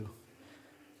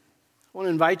I want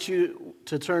to invite you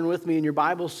to turn with me in your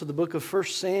Bibles to the book of 1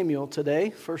 Samuel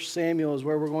today. 1 Samuel is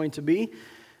where we're going to be.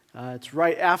 It's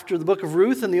right after the book of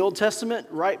Ruth in the Old Testament,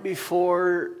 right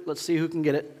before, let's see who can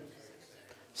get it,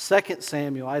 2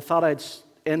 Samuel. I thought I'd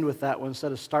end with that one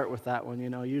instead of start with that one.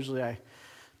 Usually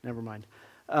never mind.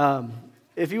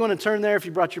 If you want to turn there, if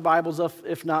you brought your Bibles up,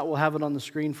 if not, we'll have it on the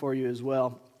screen for you as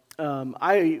well.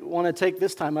 I want to take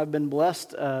this time, I've been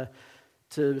blessed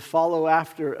to follow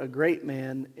after a great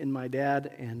man in my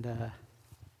dad, and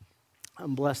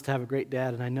I'm blessed to have a great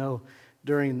dad. And I know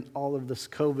during all of this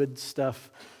COVID stuff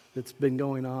that's been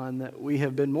going on that we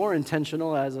have been more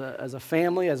intentional as a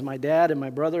family, as my dad and my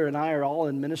brother and I are all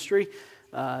in ministry,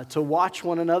 to watch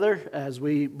one another as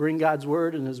we bring God's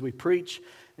word and as we preach.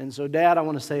 And so, Dad, I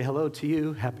want to say hello to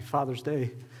you. Happy Father's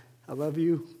Day. I love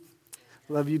you.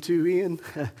 Love you too, Ian,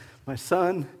 my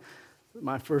son,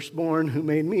 my firstborn, who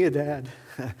made me a dad,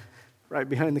 right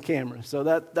behind the camera. So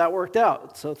that worked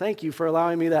out. So thank you for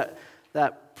allowing me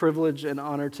that privilege and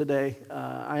honor today.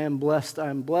 I am blessed.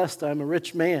 I'm blessed. I'm a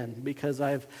rich man because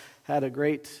I've had a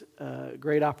great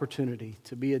opportunity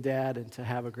to be a dad and to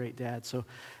have a great dad. So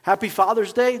happy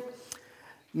Father's Day.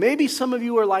 Maybe some of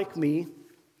you are like me,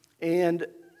 and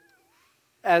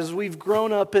as we've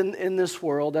grown up in this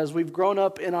world, as we've grown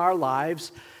up in our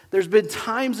lives, there's been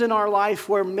times in our life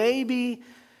where maybe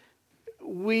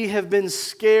we have been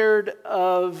scared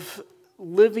of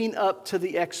living up to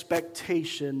the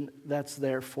expectation that's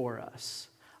there for us.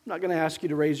 I'm not going to ask you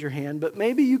to raise your hand, but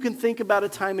maybe you can think about a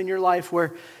time in your life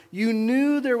where you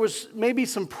knew there was maybe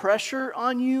some pressure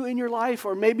on you in your life,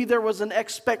 or maybe there was an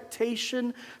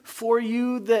expectation for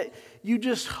you that you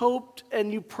just hoped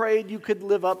and you prayed you could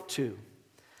live up to.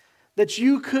 That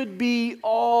you could be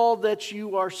all that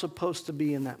you are supposed to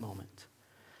be in that moment.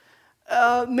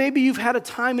 Maybe you've had a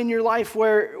time in your life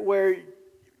where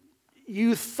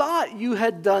you thought you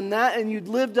had done that and you'd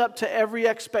lived up to every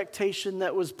expectation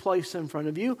that was placed in front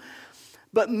of you,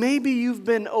 but maybe you've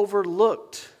been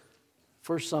overlooked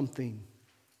for something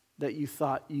that you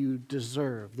thought you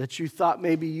deserved, that you thought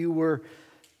maybe you were,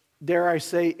 dare I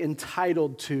say,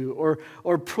 entitled to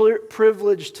or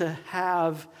privileged to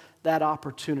have that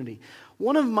opportunity.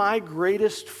 One of my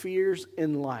greatest fears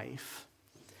in life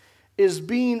is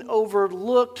being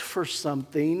overlooked for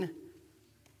something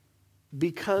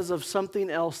because of something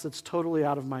else that's totally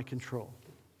out of my control.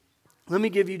 Let me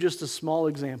give you just a small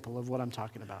example of what I'm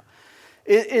talking about.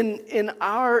 In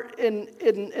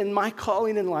my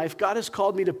calling in life, God has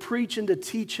called me to preach and to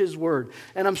teach His Word.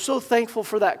 And I'm so thankful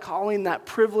for that calling, that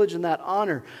privilege, and that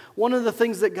honor. One of the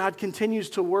things that God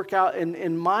continues to work out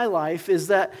in my life is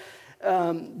that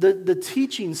the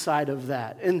teaching side of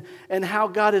that and how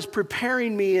God is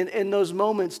preparing me in those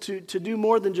moments to do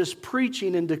more than just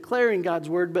preaching and declaring God's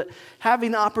Word, but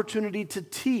having the opportunity to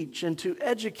teach and to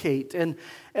educate. And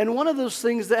one of those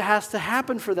things that has to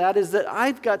happen for that is that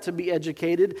I've got to be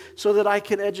educated so that I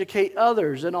can educate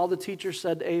others. And all the teachers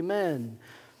said, amen.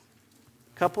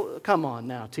 Come on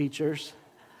now, teachers.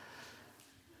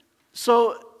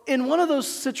 So in one of those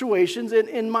situations,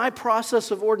 in my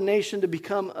process of ordination to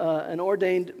become an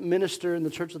ordained minister in the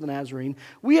Church of the Nazarene,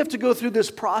 we have to go through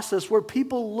this process where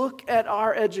people look at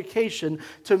our education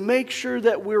to make sure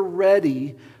that we're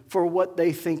ready for what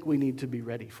they think we need to be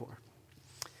ready for.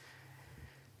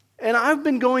 And I've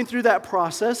been going through that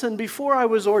process, and before I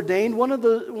was ordained, one of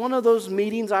those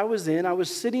meetings I was in, I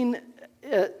was sitting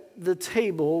at the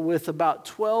table with about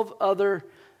 12 other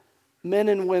men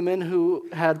and women who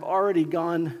had already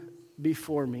gone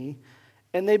before me,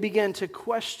 and they began to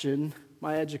question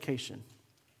my education.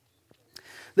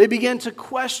 They began to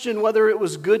question whether it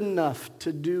was good enough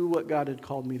to do what God had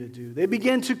called me to do. They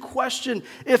began to question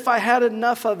if I had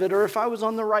enough of it or if I was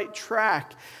on the right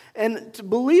track. And to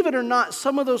believe it or not,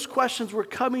 some of those questions were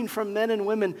coming from men and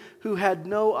women who had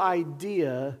no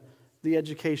idea the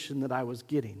education that I was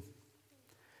getting.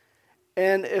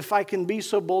 And if I can be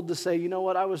so bold to say, you know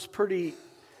what, I was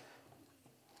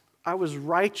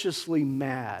righteously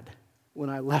mad when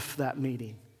I left that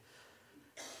meeting.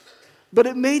 But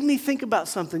it made me think about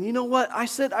something. You know what? I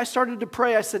started to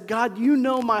pray. I said, God, you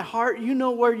know my heart. You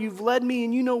know where you've led me,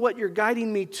 and you know what you're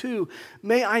guiding me to.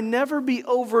 May I never be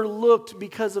overlooked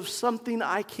because of something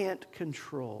I can't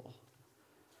control.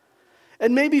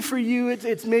 And maybe for you,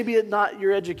 it's maybe not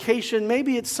your education.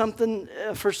 Maybe it's something,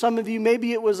 for some of you,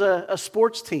 maybe it was a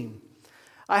sports team.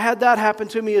 I had that happen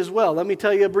to me as well. Let me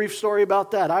tell you a brief story about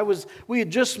that. We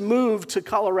had just moved to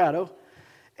Colorado,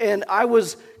 and I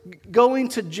was going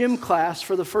to gym class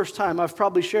for the first time. I've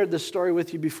probably shared this story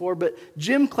with you before, but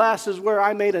gym class is where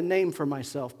I made a name for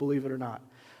myself, believe it or not.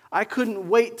 I couldn't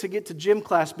wait to get to gym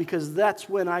class because that's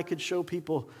when I could show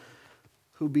people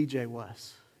who BJ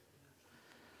was.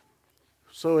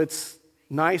 So it's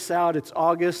nice out. It's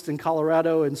August in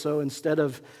Colorado, and so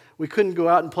we couldn't go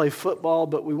out and play football,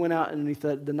 but we went out underneath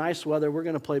the nice weather. We're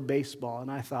going to play baseball.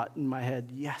 And I thought in my head,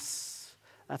 yes,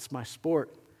 that's my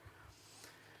sport.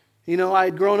 You know, I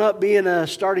had grown up being a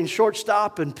starting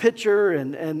shortstop and pitcher,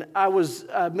 and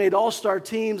I made all-star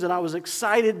teams, and I was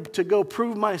excited to go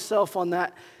prove myself on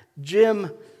that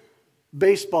gym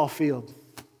baseball field.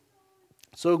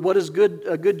 So what does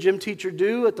a good gym teacher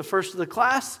do at the first of the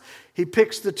class? He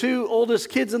picks the two oldest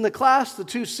kids in the class, the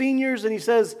two seniors, and he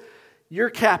says,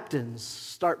 "You're captains.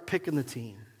 Start picking the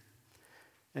team."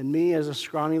 And me, as a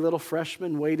scrawny little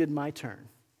freshman, waited my turn.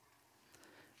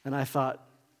 And I thought,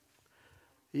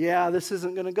 yeah, this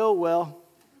isn't going to go well.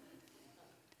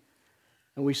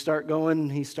 And we start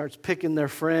going, he starts picking their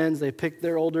friends. They pick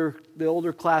the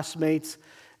older classmates,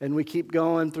 and we keep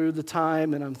going through the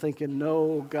time, and I'm thinking,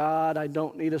 no, God, I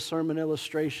don't need a sermon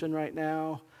illustration right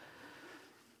now.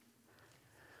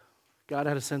 God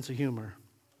had a sense of humor.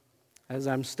 As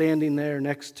I'm standing there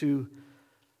next to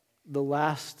the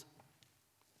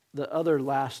other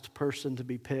last person to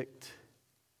be picked,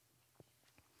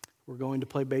 we're going to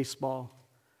play baseball.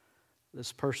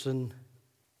 This person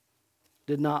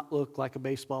did not look like a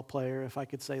baseball player, if I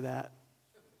could say that.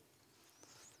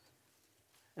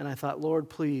 And I thought, Lord,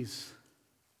 please,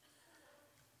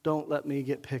 don't let me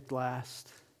get picked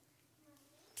last.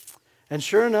 And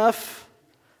sure enough,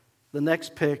 the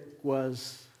next pick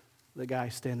was the guy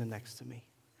standing next to me.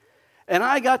 And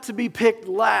I got to be picked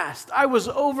last. I was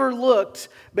overlooked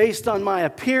based on my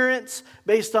appearance,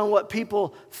 based on what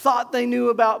people thought they knew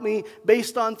about me,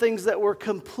 based on things that were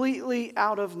completely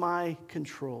out of my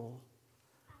control.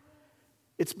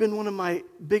 It's been one of my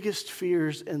biggest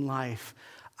fears in life.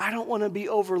 I don't want to be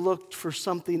overlooked for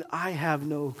something I have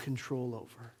no control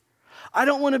over. I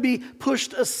don't want to be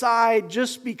pushed aside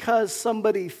just because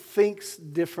somebody thinks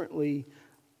differently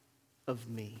of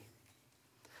me.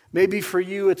 Maybe for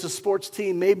you it's a sports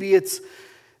team. Maybe it's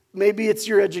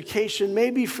your education.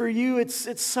 Maybe for you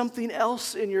it's something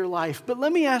else in your life. But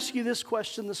let me ask you this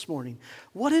question this morning.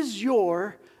 What is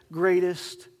your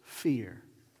greatest fear?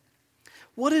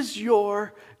 What is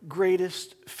your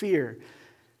greatest fear?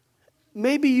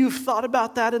 Maybe you've thought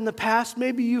about that in the past.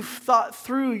 Maybe you've thought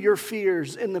through your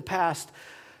fears in the past.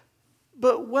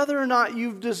 But whether or not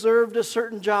you've deserved a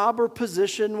certain job or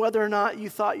position, whether or not you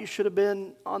thought you should have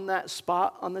been on that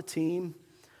spot on the team,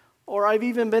 or I've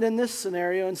even been in this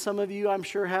scenario, and some of you I'm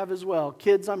sure have as well.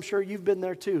 Kids, I'm sure you've been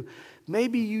there too.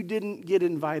 Maybe you didn't get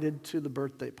invited to the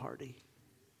birthday party.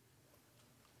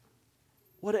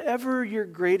 Whatever your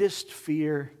greatest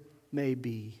fear may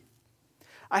be,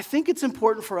 I think it's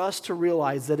important for us to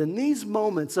realize that in these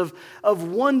moments of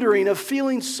wondering, of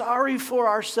feeling sorry for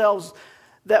ourselves,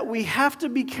 that we have to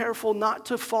be careful not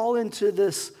to fall into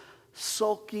this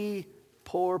sulky,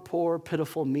 poor,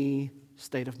 pitiful me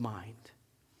state of mind.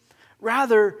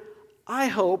 Rather, I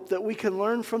hope that we can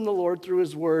learn from the Lord through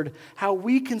His Word how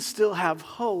we can still have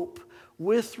hope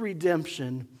with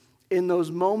redemption in those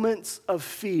moments of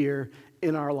fear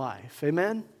in our life.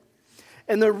 Amen?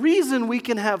 And the reason we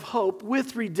can have hope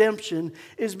with redemption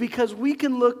is because we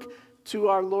can look to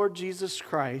our Lord Jesus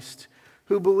Christ,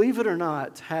 who, believe it or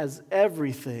not, has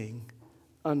everything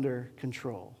under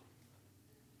control.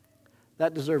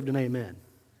 That deserved an amen.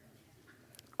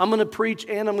 I'm going to preach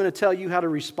and I'm going to tell you how to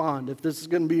respond if this is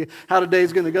going to be how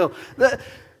today's going to go.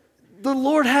 The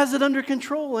Lord has it under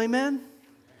control, amen?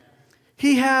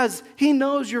 He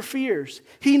knows your fears.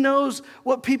 He knows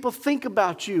what people think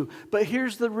about you. But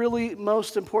here's the really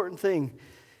most important thing.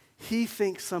 He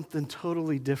thinks something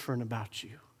totally different about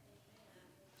you.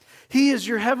 He is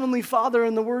your heavenly Father,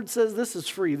 and the Word says, this is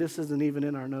free, this isn't even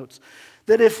in our notes,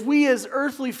 that if we as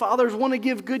earthly fathers want to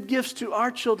give good gifts to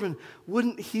our children,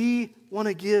 wouldn't He want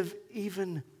to give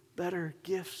even better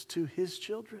gifts to His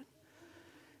children?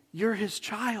 You're His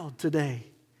child today.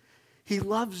 He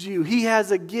loves you. He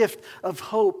has a gift of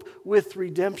hope with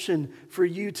redemption for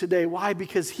you today. Why?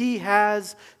 Because He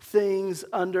has things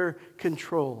under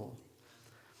control.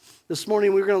 This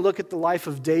morning we're going to look at the life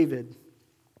of David.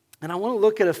 And I want to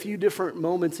look at a few different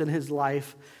moments in his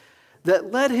life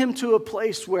that led him to a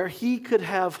place where he could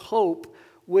have hope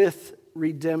with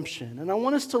redemption. And I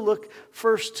want us to look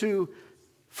first to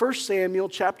 1 Samuel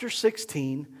chapter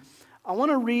 16. I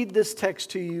want to read this text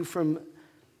to you from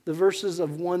the verses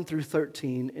of 1 through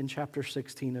 13 in chapter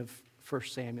 16 of 1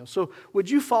 Samuel. So would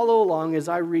you follow along as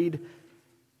I read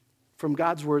from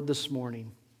God's word this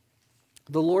morning?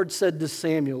 The Lord said to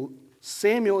Samuel,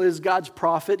 Samuel is God's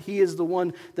prophet. He is the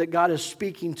one that God is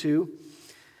speaking to.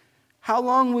 How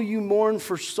long will you mourn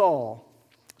for Saul?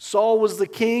 Saul was the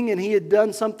king and he had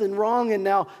done something wrong, and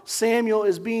now Samuel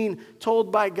is being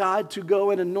told by God to go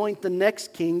and anoint the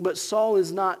next king, but Saul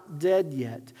is not dead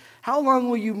yet. How long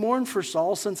will you mourn for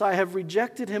Saul, since I have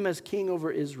rejected him as king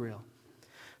over Israel?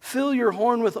 Fill your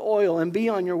horn with oil and be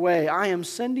on your way. I am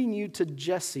sending you to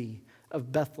Jesse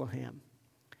of Bethlehem.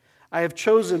 I have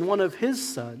chosen one of his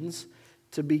sons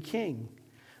to be king.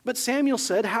 But Samuel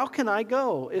said, how can I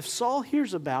go? If Saul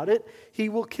hears about it, he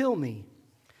will kill me.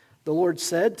 The Lord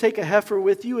said, take a heifer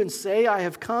with you and say, I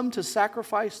have come to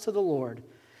sacrifice to the Lord.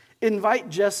 Invite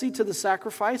Jesse to the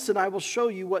sacrifice, and I will show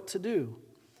you what to do.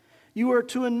 You are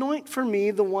to anoint for me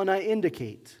the one I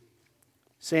indicate.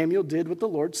 Samuel did what the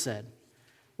Lord said.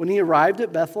 When he arrived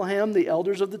at Bethlehem, the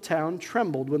elders of the town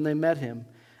trembled when they met him,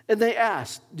 and they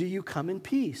asked, do you come in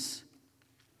peace?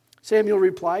 Samuel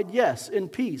replied, yes, in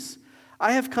peace.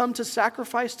 I have come to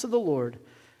sacrifice to the Lord.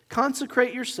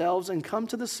 Consecrate yourselves and come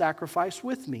to the sacrifice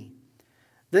with me.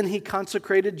 Then he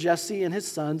consecrated Jesse and his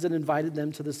sons and invited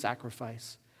them to the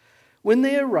sacrifice. When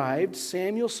they arrived,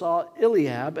 Samuel saw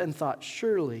Eliab and thought,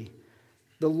 surely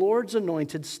the Lord's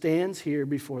anointed stands here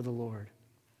before the Lord.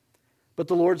 But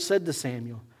the Lord said to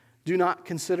Samuel, do not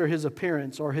consider his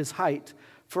appearance or his height,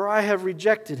 for I have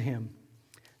rejected him.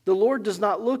 The Lord does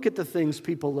not look at the things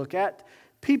people look at.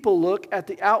 People look at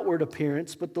the outward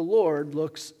appearance, but the Lord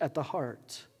looks at the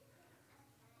heart.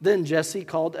 Then Jesse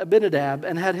called Abinadab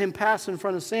and had him pass in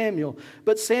front of Samuel.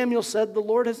 But Samuel said, the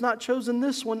Lord has not chosen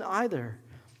this one either.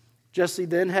 Jesse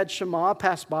then had Shammah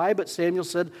pass by, but Samuel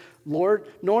said, Lord,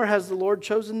 nor has the Lord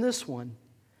chosen this one.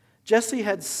 Jesse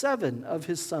had 7 of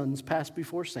his sons pass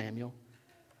before Samuel.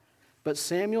 But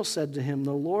Samuel said to him,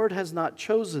 the Lord has not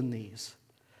chosen these.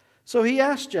 So he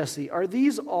asked Jesse, are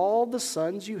these all the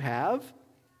sons you have?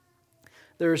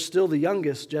 There is still the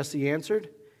youngest, Jesse answered.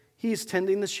 He is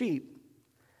tending the sheep.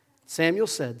 Samuel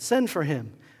said, send for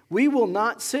him. We will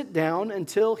not sit down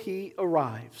until he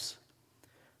arrives.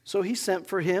 So he sent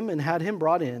for him and had him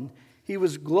brought in. He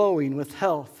was glowing with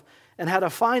health and had a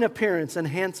fine appearance and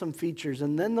handsome features.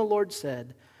 And then the Lord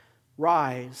said,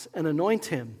 rise and anoint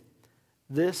him.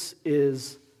 This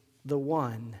is the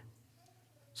one.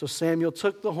 So Samuel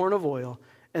took the horn of oil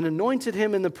and anointed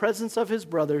him in the presence of his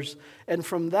brothers. And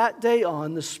from that day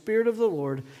on, the Spirit of the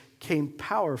Lord came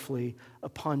powerfully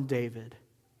upon David.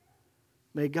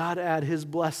 May God add his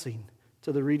blessing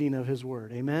to the reading of his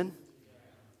word. Amen?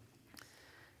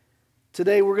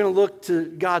 Today we're going to look to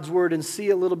God's word and see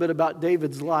a little bit about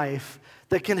David's life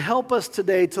that can help us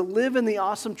today to live in the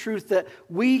awesome truth that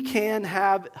we can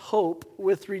have hope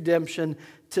with redemption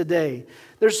today.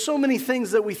 There's so many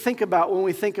things that we think about when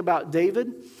we think about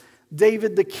David.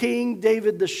 David the king,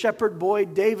 David the shepherd boy,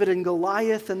 David and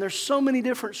Goliath, and there's so many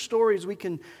different stories we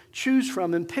can choose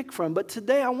from and pick from. But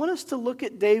today I want us to look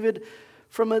at David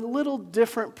from a little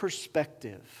different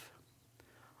perspective.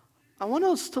 I want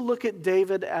us to look at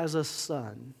David as a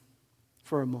son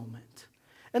for a moment.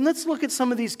 And let's look at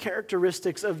some of these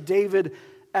characteristics of David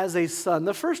as a son.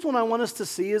 The first one I want us to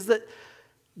see is that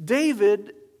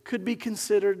David could be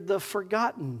considered the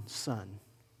forgotten son.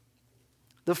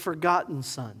 The forgotten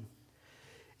son.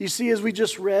 You see, as we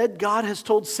just read, God has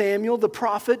told Samuel, the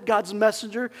prophet, God's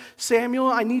messenger, Samuel,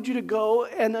 I need you to go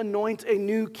and anoint a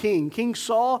new king. King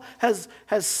Saul has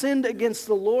sinned against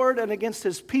the Lord and against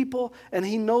his people, and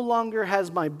he no longer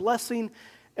has my blessing,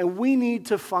 and we need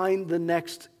to find the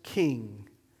next king.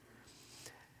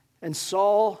 And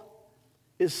Saul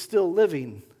is still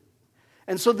living.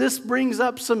 And so this brings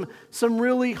up some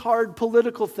really hard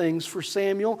political things for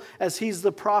Samuel as he's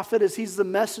the prophet, as he's the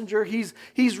messenger, he's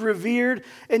revered,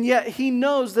 and yet he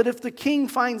knows that if the king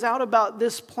finds out about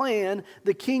this plan,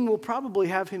 the king will probably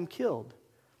have him killed.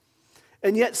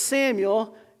 And yet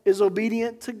Samuel is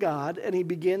obedient to God and he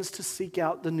begins to seek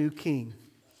out the new king.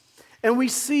 And we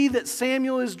see that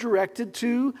Samuel is directed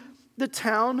to the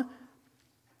town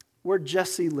where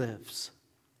Jesse lives.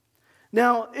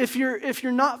 Now, if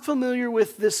you're not familiar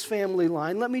with this family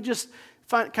line, let me just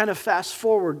kind of fast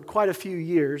forward quite a few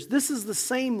years. This is the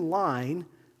same line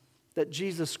that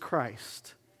Jesus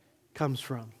Christ comes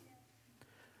from.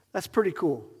 That's pretty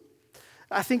cool.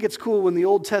 I think it's cool when the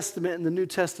Old Testament and the New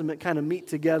Testament kind of meet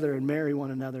together and marry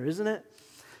one another, isn't it?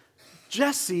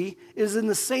 Jesse is in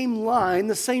the same line,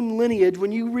 the same lineage.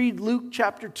 When you read Luke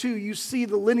chapter 2, you see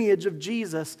the lineage of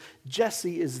Jesus.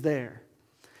 Jesse is there.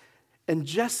 And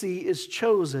Jesse is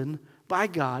chosen by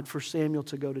God for Samuel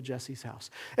to go to Jesse's house.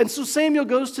 And so Samuel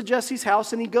goes to Jesse's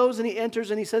house, and he goes and he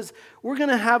enters and he says, we're going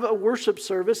to have a worship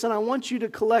service, and I want you to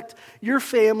collect your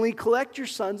family, collect your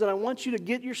sons, and I want you to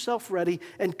get yourself ready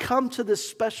and come to this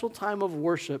special time of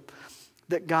worship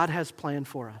that God has planned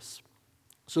for us.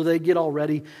 So they get all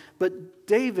ready. But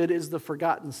David is the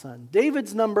forgotten son.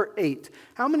 David's number 8.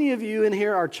 How many of you in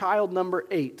here are child number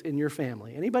 8 in your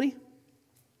family? Anybody?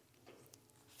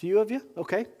 Few of you?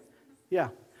 Okay.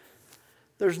 Yeah.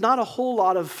 There's not a whole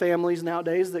lot of families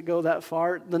nowadays that go that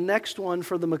far. The next one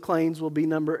for the McLeans will be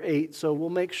number 8. So we'll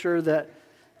make sure that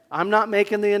I'm not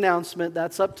making the announcement.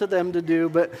 That's up to them to do.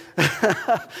 But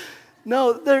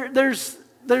no, there's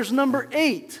number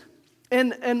 8.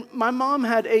 And my mom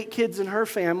had 8 kids in her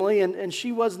family, and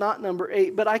she was not number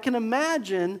 8. But I can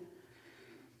imagine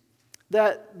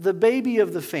that the baby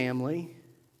of the family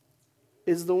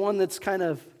is the one that's kind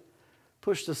of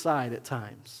pushed aside at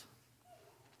times.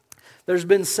 There's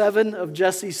been 7 of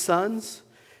Jesse's sons.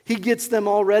 He gets them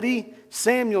all ready.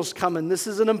 Samuel's coming. This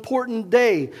is an important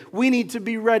day. We need to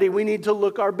be ready. We need to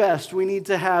look our best. We need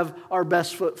to have our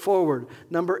best foot forward.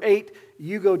 Number 8,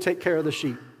 you go take care of the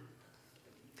sheep.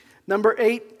 Number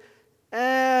 8,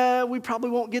 we probably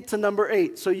won't get to number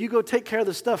 8. So you go take care of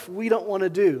the stuff we don't want to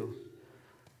do.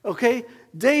 Okay?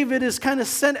 David is kind of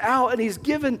sent out, and he's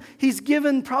given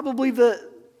probably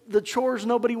the chores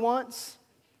nobody wants.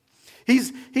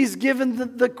 He's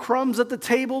given the crumbs at the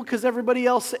table because everybody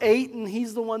else ate and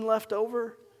he's the one left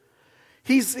over.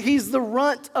 He's the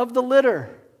runt of the litter.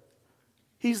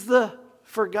 He's the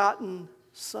forgotten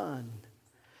son.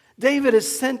 David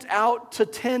is sent out to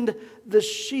tend the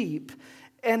sheep.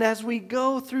 And as we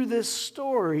go through this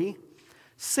story,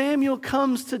 Samuel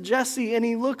comes to Jesse and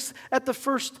he looks at the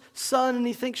first son and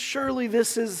he thinks, surely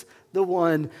this is the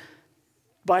one.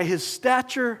 By his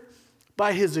stature,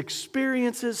 by his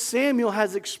experiences. Samuel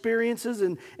has experiences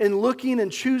in looking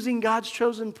and choosing God's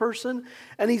chosen person.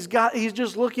 And he's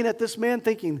just looking at this man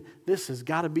thinking, this has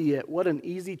got to be it. What an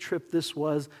easy trip this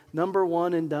was. Number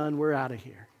 1 and done. We're out of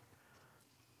here.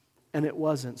 And it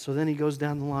wasn't. So then he goes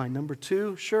down the line. Number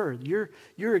 2, sure,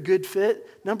 you're a good fit.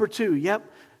 Number 2, yep.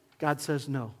 God says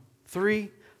no. 3,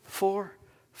 4,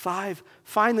 5.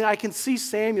 Finally, I can see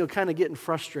Samuel kind of getting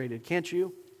frustrated. Can't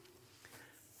you?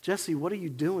 Jesse, what are you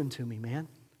doing to me, man?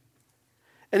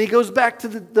 And he goes back to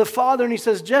the father and he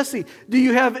says, Jesse, do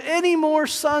you have any more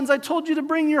sons? I told you to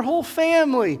bring your whole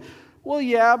family. Well,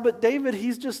 yeah, but David,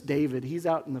 he's just David. He's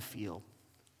out in the field.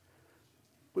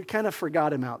 We kind of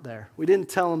forgot him out there. We didn't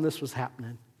tell him this was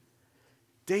happening.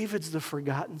 David's the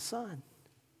forgotten son.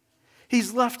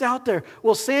 He's left out there.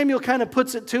 Well, Samuel kind of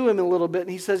puts it to him a little bit, and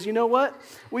he says, you know what?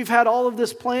 We've had all of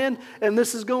this planned, and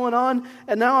this is going on,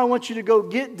 and now I want you to go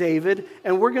get David,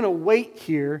 and we're going to wait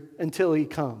here until he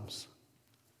comes.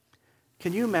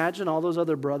 Can you imagine all those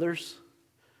other brothers?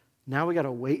 Now we got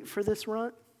to wait for this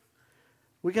runt?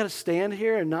 We got to stand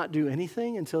here and not do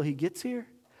anything until he gets here?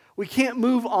 We can't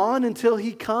move on until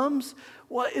he comes?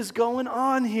 What is going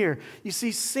on here? You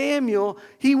see, Samuel,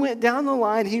 he went down the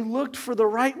line, he looked for the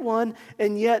right one,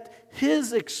 and yet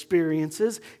his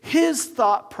experiences, his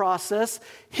thought process,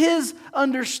 his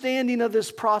understanding of this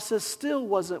process still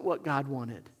wasn't what God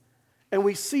wanted. And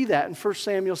we see that in 1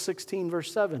 Samuel 16,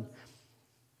 verse 7.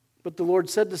 But the Lord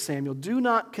said to Samuel, do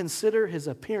not consider his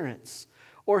appearance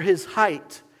or his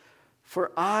height,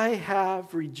 for I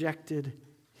have rejected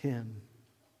him.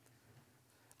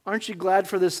 Aren't you glad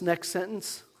for this next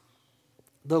sentence?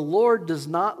 The Lord does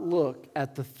not look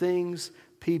at the things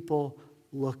people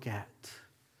look at.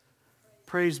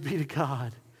 Praise be to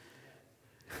God.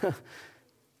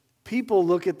 People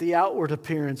look at the outward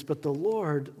appearance, but the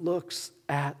Lord looks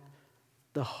at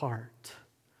the heart.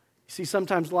 You see,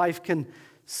 sometimes life can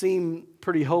seem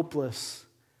pretty hopeless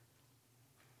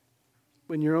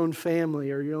when your own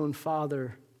family or your own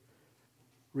father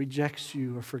rejects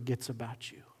you or forgets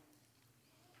about you.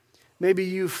 Maybe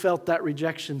you've felt that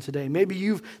rejection today. Maybe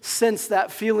you've sensed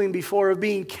that feeling before of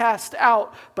being cast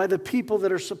out by the people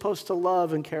that are supposed to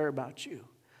love and care about you.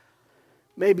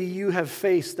 Maybe you have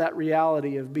faced that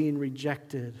reality of being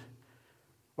rejected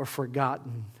or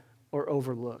forgotten or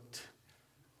overlooked.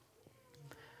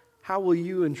 How will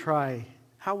you try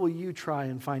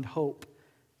and find hope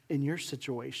in your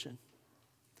situation?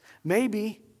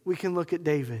 Maybe we can look at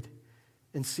David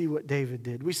and see what David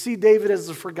did. We see David as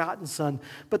the forgotten son.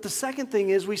 But the second thing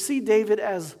is we see David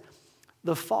as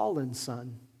the fallen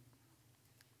son.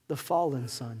 The fallen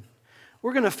son.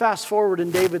 We're going to fast forward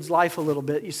in David's life a little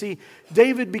bit. You see,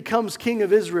 David becomes king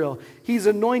of Israel. He's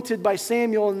anointed by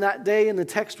Samuel in that day in the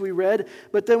text we read.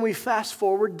 But then we fast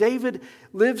forward. David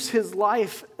lives his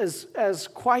life as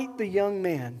quite the young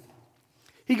man.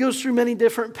 He goes through many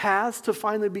different paths to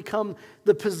finally become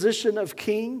the position of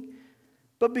king.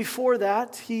 But before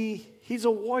that, he's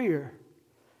a warrior.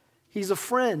 He's a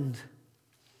friend.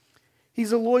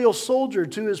 He's a loyal soldier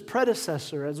to his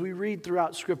predecessor, as we read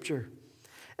throughout Scripture.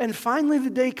 And finally the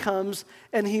day comes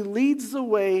and he leads the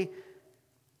way.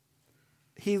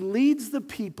 He leads the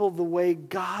people the way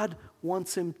God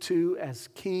wants him to as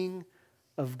king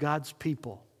of God's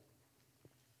people.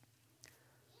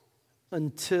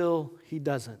 Until he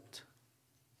doesn't.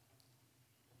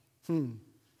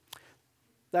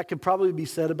 That could probably be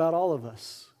said about all of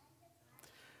us.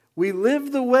 We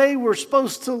live the way we're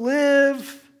supposed to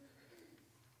live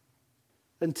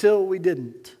until we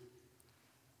didn't.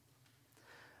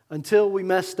 Until we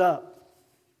messed up.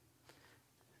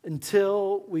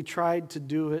 Until we tried to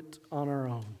do it on our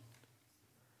own.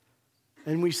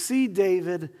 And we see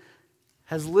David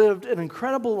has lived an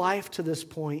incredible life to this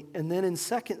point. And then in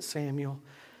 2 Samuel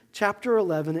chapter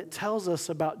 11, it tells us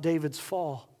about David's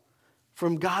fall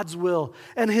from God's will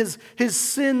and his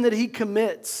sin that he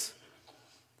commits.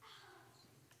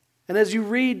 And as you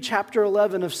read chapter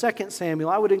 11 of 2 Samuel,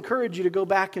 I would encourage you to go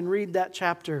back and read that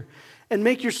chapter and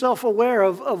make yourself aware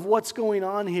of what's going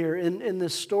on here in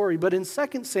this story. But in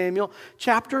 2 Samuel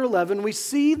chapter 11, we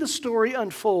see the story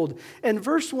unfold. And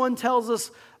verse 1 tells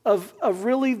us of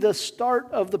really the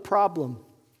start of the problem.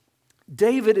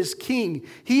 David is king.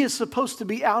 He is supposed to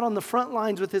be out on the front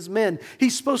lines with his men.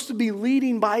 He's supposed to be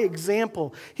leading by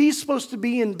example. He's supposed to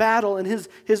be in battle, and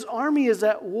his army is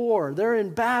at war. They're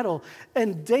in battle.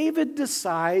 And David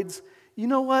decides, you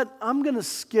know what? I'm going to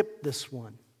skip this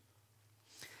one.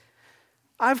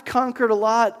 I've conquered a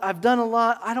lot. I've done a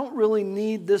lot. I don't really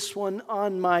need this one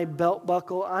on my belt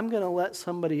buckle. I'm going to let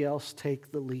somebody else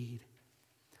take the lead.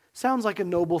 Sounds like a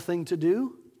noble thing to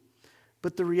do.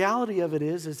 But the reality of it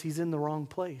is he's in the wrong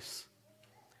place.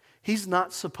 He's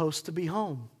not supposed to be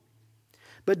home.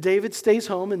 But David stays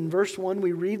home. In verse 1,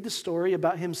 we read the story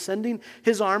about him sending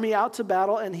his army out to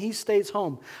battle, and he stays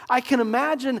home. I can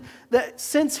imagine that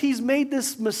since he's made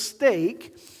this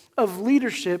mistake of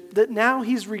leadership, that now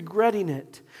he's regretting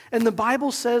it. And the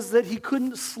Bible says that he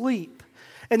couldn't sleep.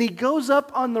 And he goes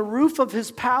up on the roof of his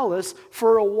palace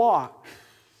for a walk.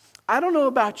 I don't know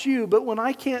about you, but when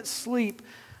I can't sleep,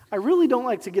 I really don't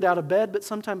like to get out of bed, but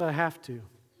sometimes I have to.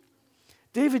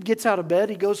 David gets out of bed.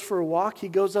 He goes for a walk. He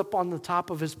goes up on the top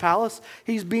of his palace.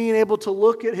 He's being able to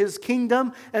look at his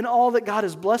kingdom and all that God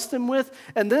has blessed him with.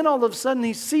 And then all of a sudden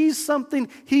he sees something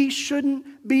he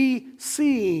shouldn't be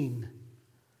seeing.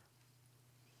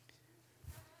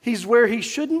 He's where he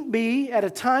shouldn't be at a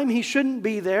time he shouldn't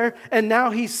be there. And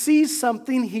now he sees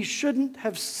something he shouldn't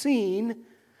have seen.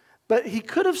 But he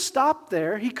could have stopped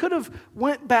there. He could have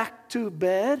went back to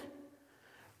bed.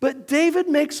 But David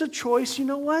makes a choice. You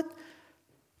know what?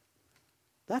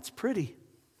 That's pretty.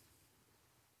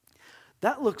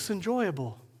 That looks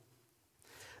enjoyable.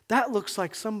 That looks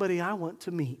like somebody I want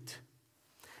to meet.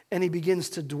 And he begins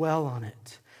to dwell on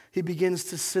it. He begins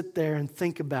to sit there and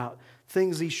think about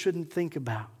things he shouldn't think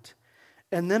about.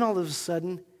 And then all of a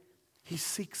sudden, he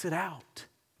seeks it out.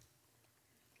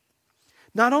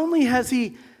 Not only has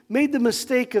he made the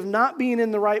mistake of not being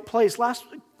in the right place. Last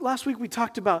week we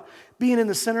talked about being in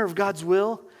the center of God's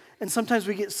will, and sometimes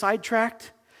we get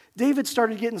sidetracked. David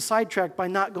started getting sidetracked by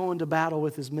not going to battle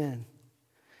with his men.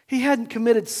 He hadn't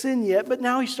committed sin yet, but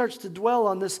now he starts to dwell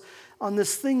on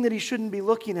this thing that he shouldn't be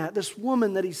looking at, this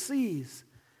woman that he sees.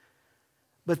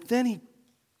 But then he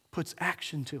puts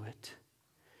action to it,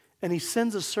 and he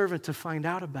sends a servant to find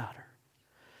out about her.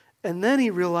 And then he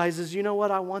realizes, you know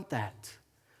what, I want that.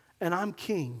 And I'm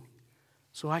king,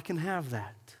 so I can have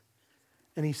that.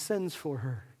 And he sends for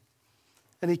her.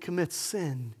 And he commits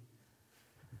sin.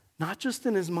 Not just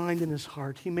in his mind and his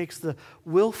heart. He makes the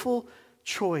willful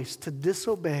choice to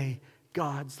disobey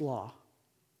God's law.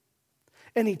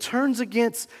 And he turns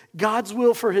against God's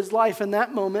will for his life in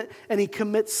that moment. And he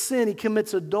commits sin. He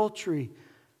commits adultery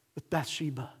with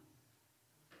Bathsheba.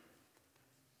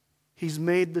 He's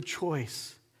made the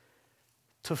choice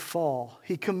to fall.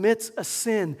 He commits a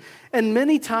sin. And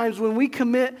many times when we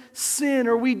commit sin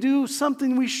or we do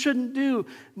something we shouldn't do,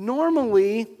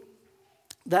 normally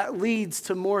that leads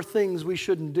to more things we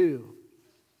shouldn't do.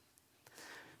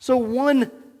 So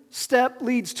one step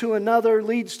leads to another,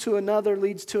 leads to another,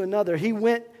 leads to another. He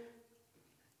went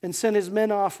and sent his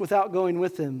men off without going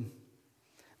with him.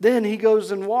 Then he goes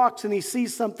and walks and he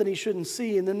sees something he shouldn't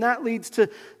see. And then that leads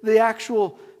to the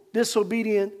actual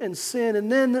disobedient and sin,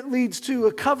 and then it leads to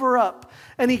a cover-up,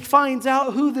 and he finds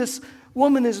out who this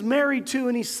woman is married to,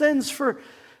 and he sends for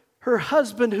her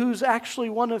husband, who's actually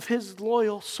one of his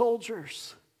loyal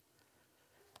soldiers.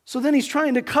 So then he's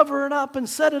trying to cover it up and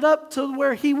set it up to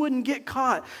where he wouldn't get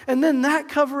caught, and then that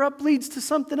cover-up leads to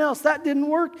something else. That didn't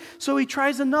work, so he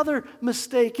tries another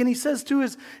mistake, and he says to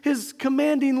his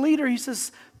commanding leader, he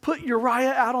says, put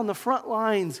Uriah out on the front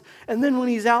lines, and then when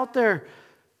he's out there,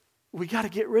 we got to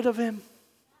get rid of him.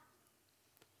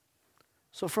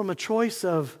 So from a choice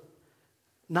of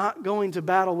not going to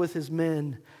battle with his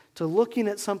men, to looking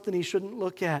at something he shouldn't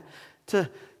look at, to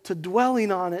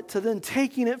dwelling on it, to then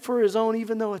taking it for his own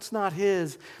even though it's not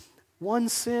his, one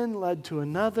sin led to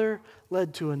another,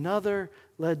 led to another,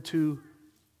 led to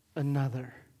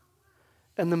another.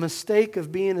 And the mistake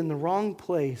of being in the wrong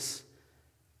place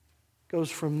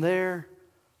goes from there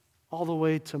all the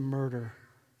way to murder.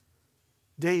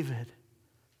 David,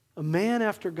 a man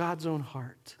after God's own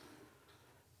heart.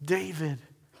 David,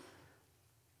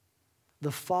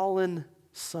 the fallen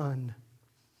son.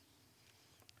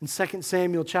 In 2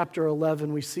 Samuel chapter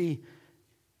 11, we see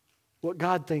what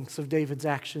God thinks of David's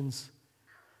actions.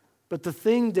 But the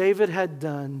thing David had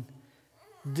done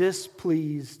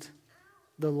displeased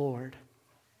the Lord.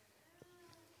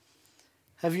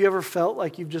 Have you ever felt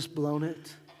like you've just blown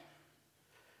it?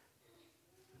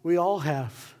 We all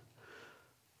have.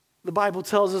 The Bible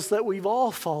tells us that we've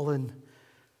all fallen,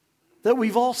 that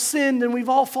we've all sinned and we've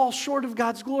all fall short of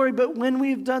God's glory. But when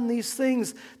we've done these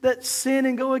things that sin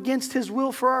and go against His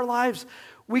will for our lives,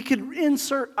 we could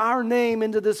insert our name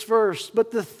into this verse.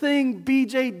 But the thing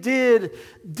BJ did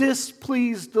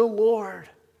displeased the Lord.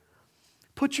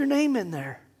 Put your name in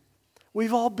there.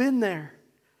 We've all been there.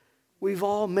 We've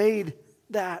all made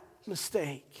that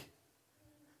mistake.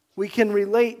 We can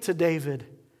relate to David.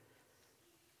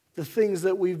 The things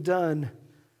that we've done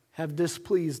have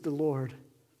displeased the Lord.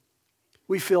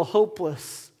 We feel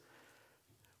hopeless.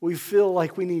 We feel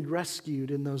like we need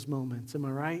rescued in those moments. Am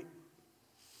I right?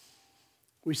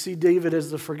 We see David as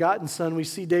the forgotten son. We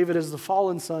see David as the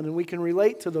fallen son, and we can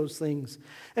relate to those things.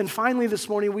 And finally this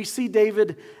morning, we see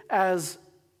David as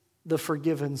the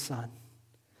forgiven son.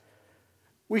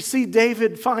 We see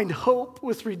David find hope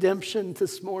with redemption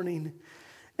this morning.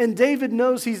 And David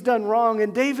knows he's done wrong.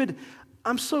 And David,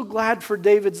 I'm so glad for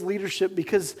David's leadership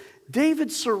because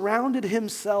David surrounded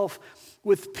himself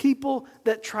with people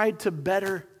that tried to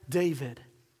better David.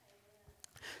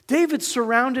 David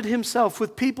surrounded himself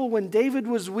with people when David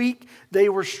was weak, they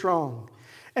were strong.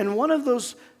 And one of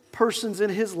those persons in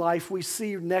his life we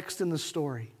see next in the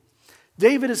story.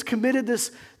 David has committed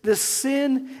this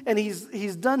sin and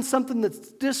he's done something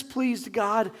that's displeased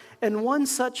God. And one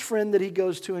such friend that he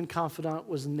goes to in confidant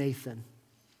was Nathan.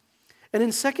 And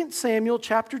in 2 Samuel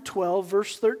chapter 12,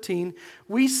 verse 13,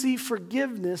 we see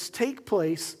forgiveness take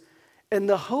place and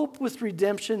the hope with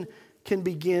redemption can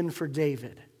begin for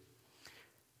David.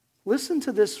 Listen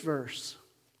to this verse.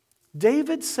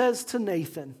 David says to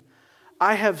Nathan,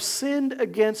 I have sinned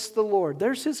against the Lord.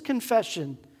 There's his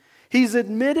confession. He's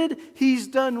admitted he's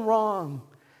done wrong.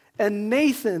 And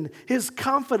Nathan, his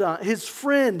confidant, his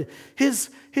friend, his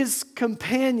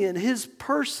companion, his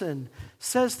person,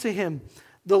 says to him,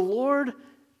 the Lord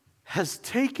has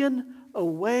taken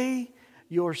away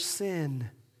your sin.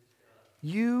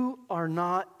 You are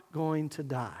not going to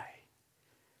die.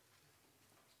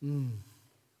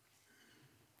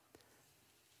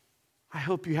 I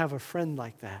hope you have a friend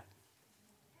like that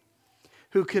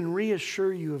who can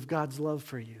reassure you of God's love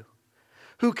for you,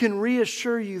 who can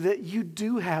reassure you that you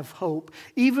do have hope.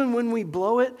 Even when we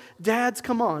blow it, dads,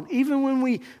 come on. Even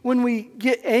when we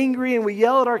get angry and we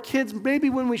yell at our kids, maybe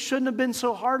when we shouldn't have been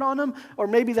so hard on them, or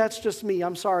maybe that's just me,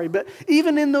 I'm sorry. But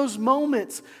even in those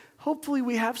moments, hopefully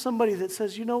we have somebody that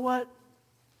says, you know what?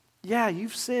 Yeah,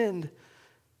 you've sinned,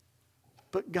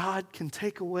 but God can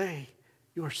take away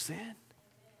your sin.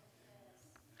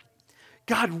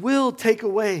 God will take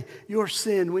away your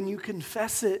sin when you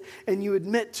confess it and you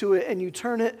admit to it and you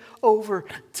turn it over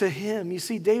to Him. You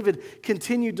see, David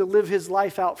continued to live his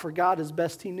life out for God as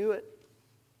best he knew it.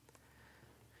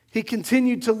 He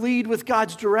continued to lead with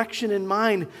God's direction in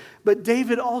mind, but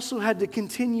David also had to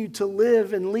continue to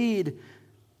live and lead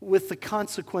with the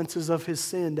consequences of his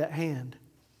sin at hand.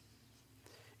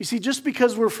 You see, just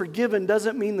because we're forgiven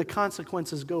doesn't mean the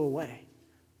consequences go away.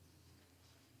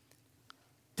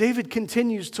 David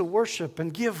continues to worship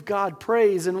and give God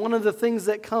praise. And one of the things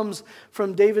that comes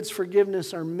from David's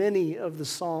forgiveness are many of the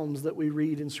Psalms that we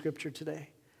read in Scripture today.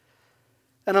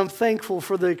 And I'm thankful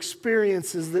for the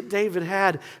experiences that David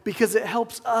had because it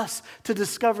helps us to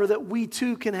discover that we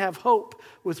too can have hope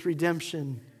with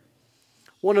redemption.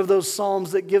 One of those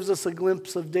Psalms that gives us a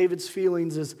glimpse of David's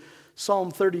feelings is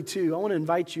Psalm 32. I want to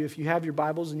invite you, if you have your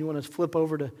Bibles and you want to flip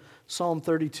over to Psalm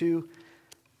 32.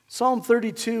 Psalm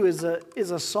 32 is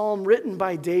a psalm written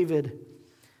by David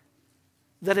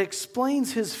that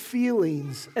explains his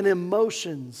feelings and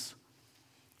emotions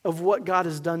of what God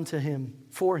has done to him,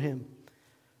 for him.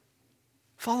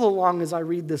 Follow along as I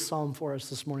read this psalm for us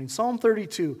this morning. Psalm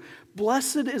 32.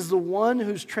 Blessed is the one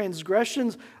whose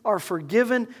transgressions are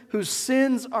forgiven, whose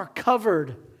sins are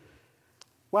covered.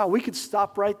 Wow, we could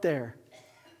stop right there.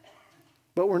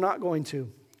 but we're not going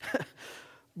to.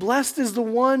 Blessed is the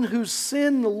one whose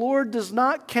sin the Lord does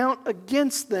not count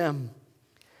against them,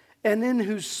 and in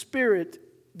whose spirit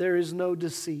there is no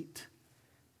deceit.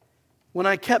 When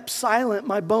I kept silent,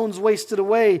 my bones wasted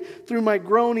away through my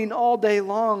groaning all day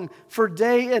long. For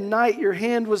day and night your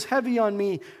hand was heavy on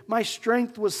me. My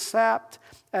strength was sapped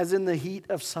as in the heat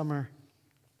of summer.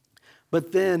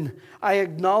 But then I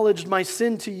acknowledged my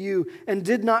sin to you and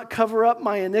did not cover up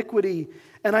my iniquity.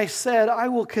 And I said, I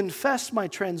will confess my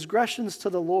transgressions to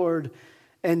the Lord,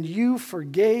 and you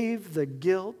forgave the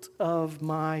guilt of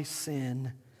my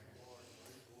sin.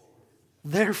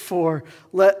 Therefore,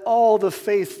 let all the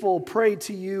faithful pray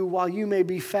to you while you may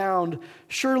be found.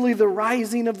 Surely the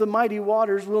rising of the mighty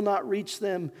waters will not reach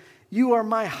them. You are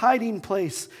my hiding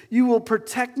place. You will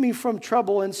protect me from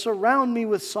trouble and surround me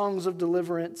with songs of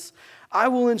deliverance. I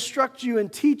will instruct you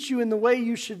and teach you in the way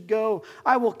you should go.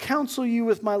 I will counsel you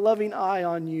with my loving eye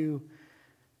on you.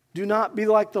 Do not be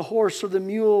like the horse or the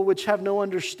mule, which have no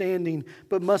understanding,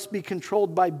 but must be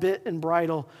controlled by bit and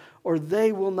bridle, or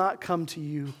they will not come to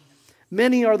you.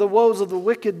 Many are the woes of the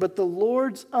wicked, but the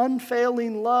Lord's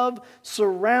unfailing love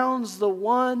surrounds the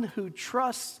one who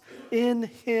trusts in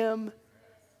Him.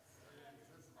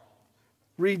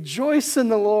 Rejoice in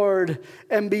the Lord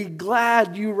and be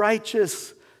glad, you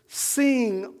righteous.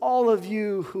 Sing, all of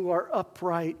you who are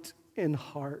upright in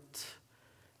heart.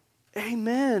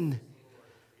 Amen.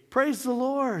 Praise the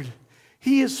Lord.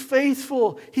 He is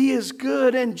faithful. He is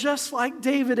good. And just like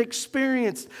David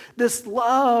experienced this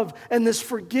love and this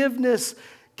forgiveness,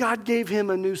 God gave him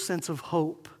a new sense of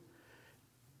hope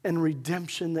and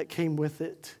redemption that came with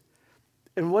it.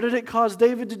 And what did it cause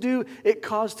David to do? It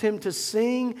caused him to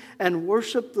sing and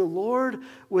worship the Lord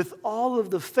with all of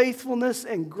the faithfulness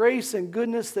and grace and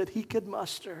goodness that he could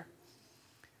muster.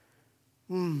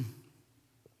 In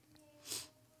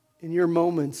your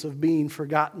moments of being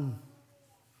forgotten,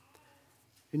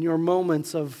 in your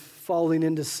moments of falling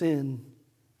into sin,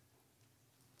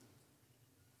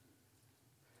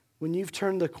 when you've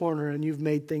turned the corner and you've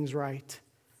made things right,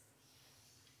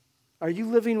 are you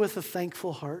living with a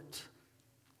thankful heart?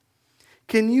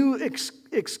 Can you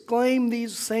exclaim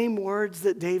these same words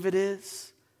that David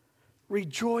is?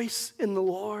 Rejoice in the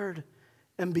Lord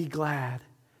and be glad,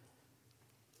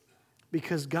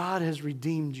 because God has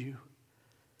redeemed you.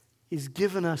 He's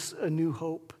given us a new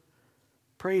hope.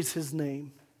 Praise His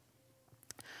name.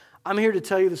 I'm here to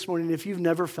tell you this morning, if you've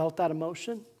never felt that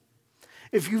emotion,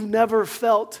 if you've never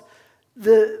felt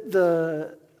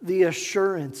the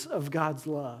assurance of God's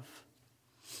love,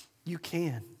 you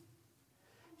can.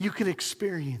 You can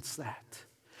experience that.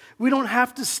 We don't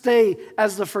have to stay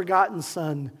as the forgotten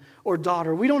son or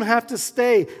daughter. We don't have to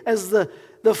stay as the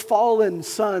fallen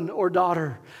son or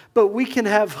daughter. But we can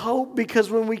have hope, because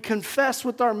when we confess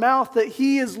with our mouth that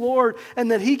He is Lord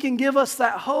and that He can give us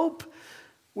that hope,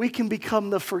 we can become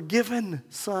the forgiven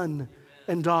son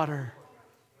and daughter.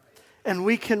 And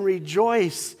we can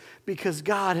rejoice because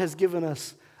God has given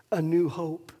us a new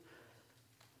hope.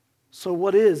 So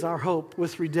what is our hope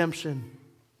with redemption?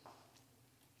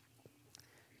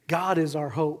 God is our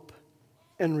hope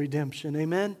and redemption.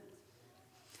 Amen?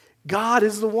 God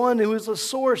is the one who is the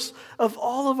source of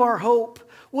all of our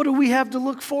hope. What do we have to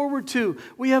look forward to?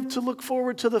 We have to look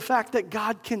forward to the fact that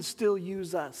God can still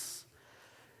use us.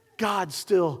 God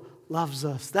still loves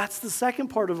us. That's the second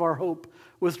part of our hope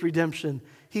with redemption.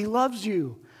 He loves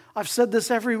you. I've said this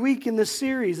every week in this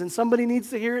series, and somebody needs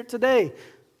to hear it today.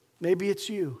 Maybe it's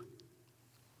you.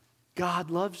 God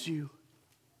loves you.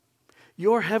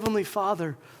 Your Heavenly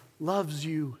Father loves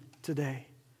you today.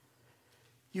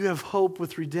 You have hope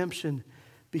with redemption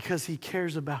because He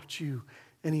cares about you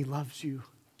and He loves you.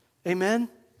 Amen?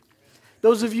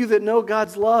 Those of you that know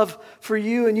God's love for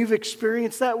you and you've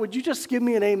experienced that, would you just give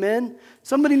me an amen?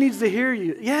 Somebody needs to hear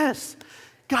you. Yes,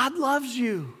 God loves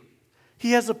you.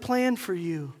 He has a plan for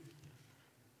you.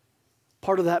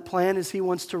 Part of that plan is He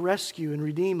wants to rescue and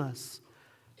redeem us.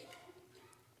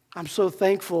 I'm so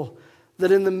thankful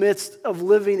that in the midst of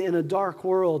living in a dark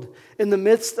world, in the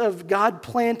midst of God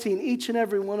planting each and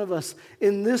every one of us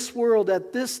in this world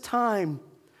at this time,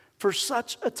 for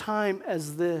such a time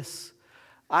as this,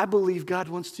 I believe God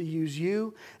wants to use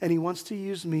you and He wants to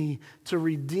use me to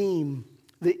redeem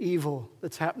the evil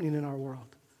that's happening in our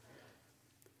world.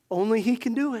 Only He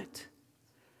can do it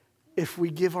if we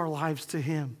give our lives to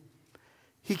Him.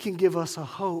 He can give us a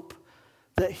hope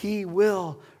that He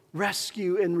will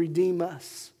rescue and redeem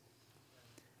us.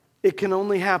 It can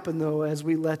only happen, though, as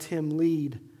we let Him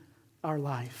lead our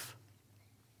life.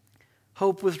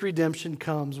 Hope with redemption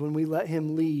comes when we let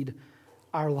Him lead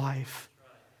our life.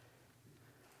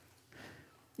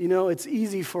 You know, it's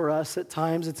easy for us at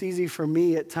times, it's easy for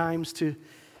me at times to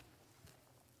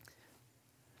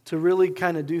really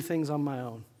kind of do things on my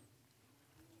own.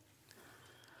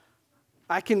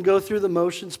 I can go through the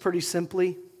motions pretty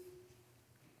simply.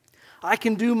 I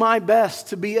can do my best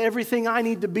to be everything I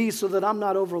need to be so that I'm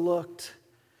not overlooked.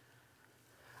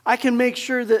 I can make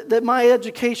sure that my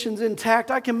education's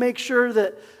intact. I can make sure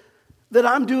that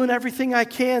I'm doing everything I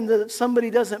can that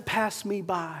somebody doesn't pass me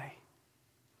by.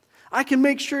 I can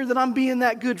make sure that I'm being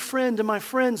that good friend to my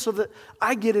friends so that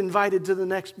I get invited to the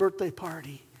next birthday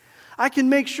party. I can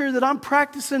make sure that I'm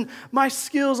practicing my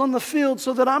skills on the field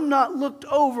so that I'm not looked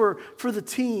over for the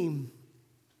team.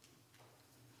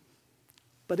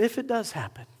 But if it does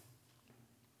happen,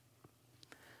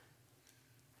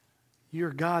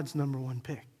 you're God's number one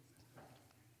pick.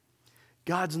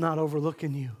 God's not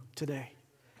overlooking you today.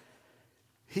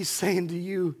 He's saying to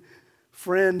you,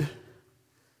 friend,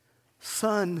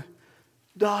 son,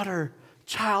 daughter,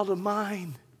 child of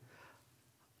mine,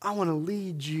 I want to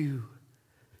lead you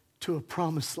to a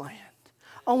promised land.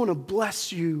 I want to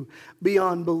bless you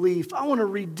beyond belief. I want to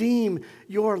redeem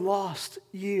your lost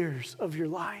years of your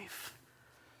life.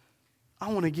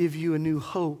 I want to give you a new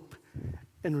hope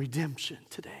and redemption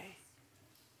today.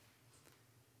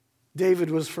 David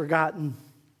was forgotten.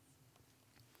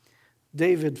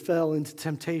 David fell into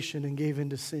temptation and gave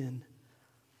into sin.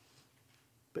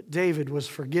 But David was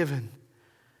forgiven,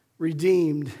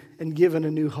 redeemed, and given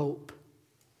a new hope.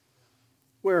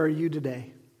 Where are you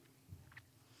today?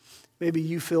 Maybe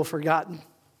you feel forgotten.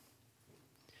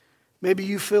 Maybe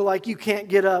you feel like you can't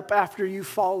get up after you've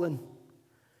fallen.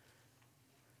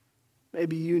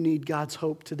 Maybe you need God's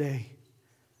hope today.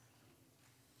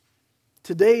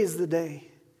 Today is the day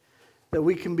that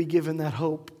we can be given that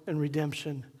hope and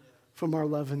redemption from our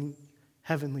loving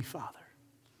Heavenly Father.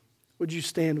 Would you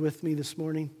stand with me this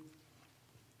morning?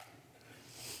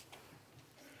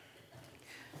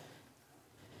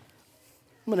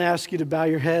 I'm going to ask you to bow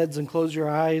your heads and close your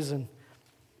eyes. And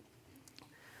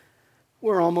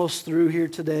we're almost through here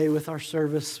today with our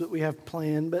service that we have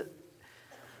planned, but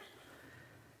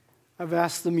I've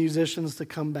asked the musicians to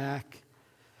come back.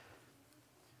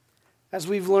 As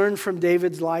we've learned from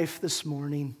David's life this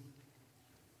morning,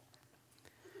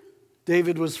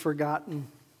 David was forgotten.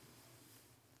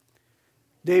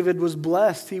 David was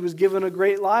blessed. He was given a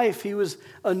great life. He was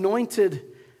anointed.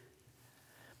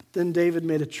 But then David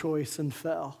made a choice and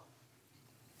fell.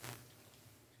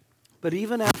 But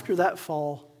even after that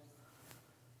fall,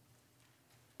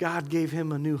 God gave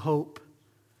him a new hope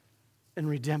and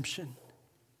redemption.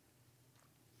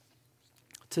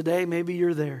 Today, maybe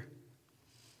you're there.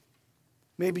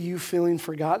 Maybe you're feeling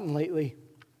forgotten lately.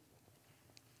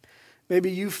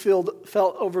 Maybe you felt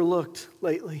overlooked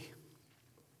lately.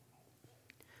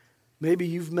 Maybe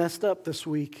you've messed up this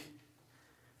week.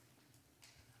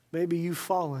 Maybe you've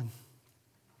fallen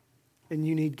and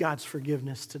you need God's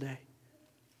forgiveness today.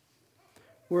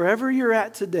 Wherever you're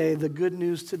at today, the good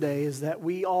news today is that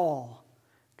we all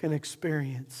can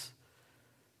experience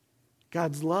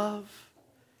God's love,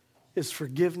 His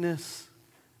forgiveness,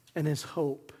 and His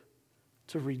hope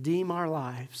to redeem our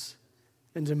lives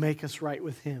and to make us right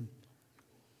with Him.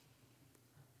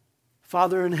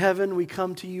 Father in heaven, we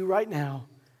come to you right now.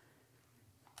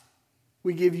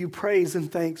 We give you praise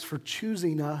and thanks for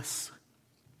choosing us.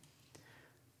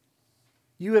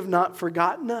 You have not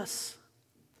forgotten us.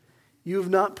 You have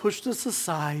not pushed us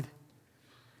aside.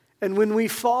 And when we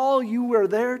fall, you were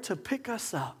there to pick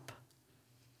us up.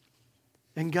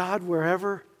 And God,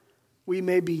 wherever we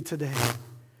may be today,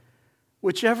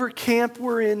 whichever camp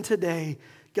we're in today,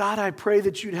 God, I pray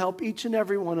that you'd help each and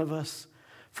every one of us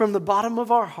from the bottom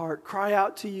of our heart cry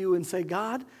out to you and say,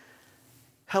 God,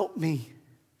 help me.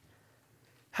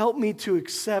 Help me to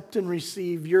accept and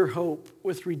receive your hope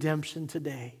with redemption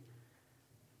today.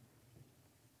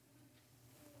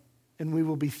 And we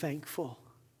will be thankful.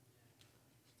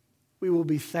 We will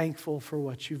be thankful for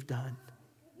what you've done.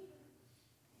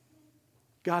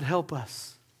 God, help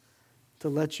us to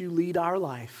let you lead our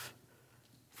life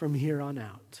from here on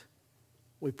out.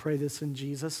 We pray this in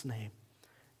Jesus' name.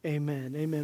 Amen. Amen.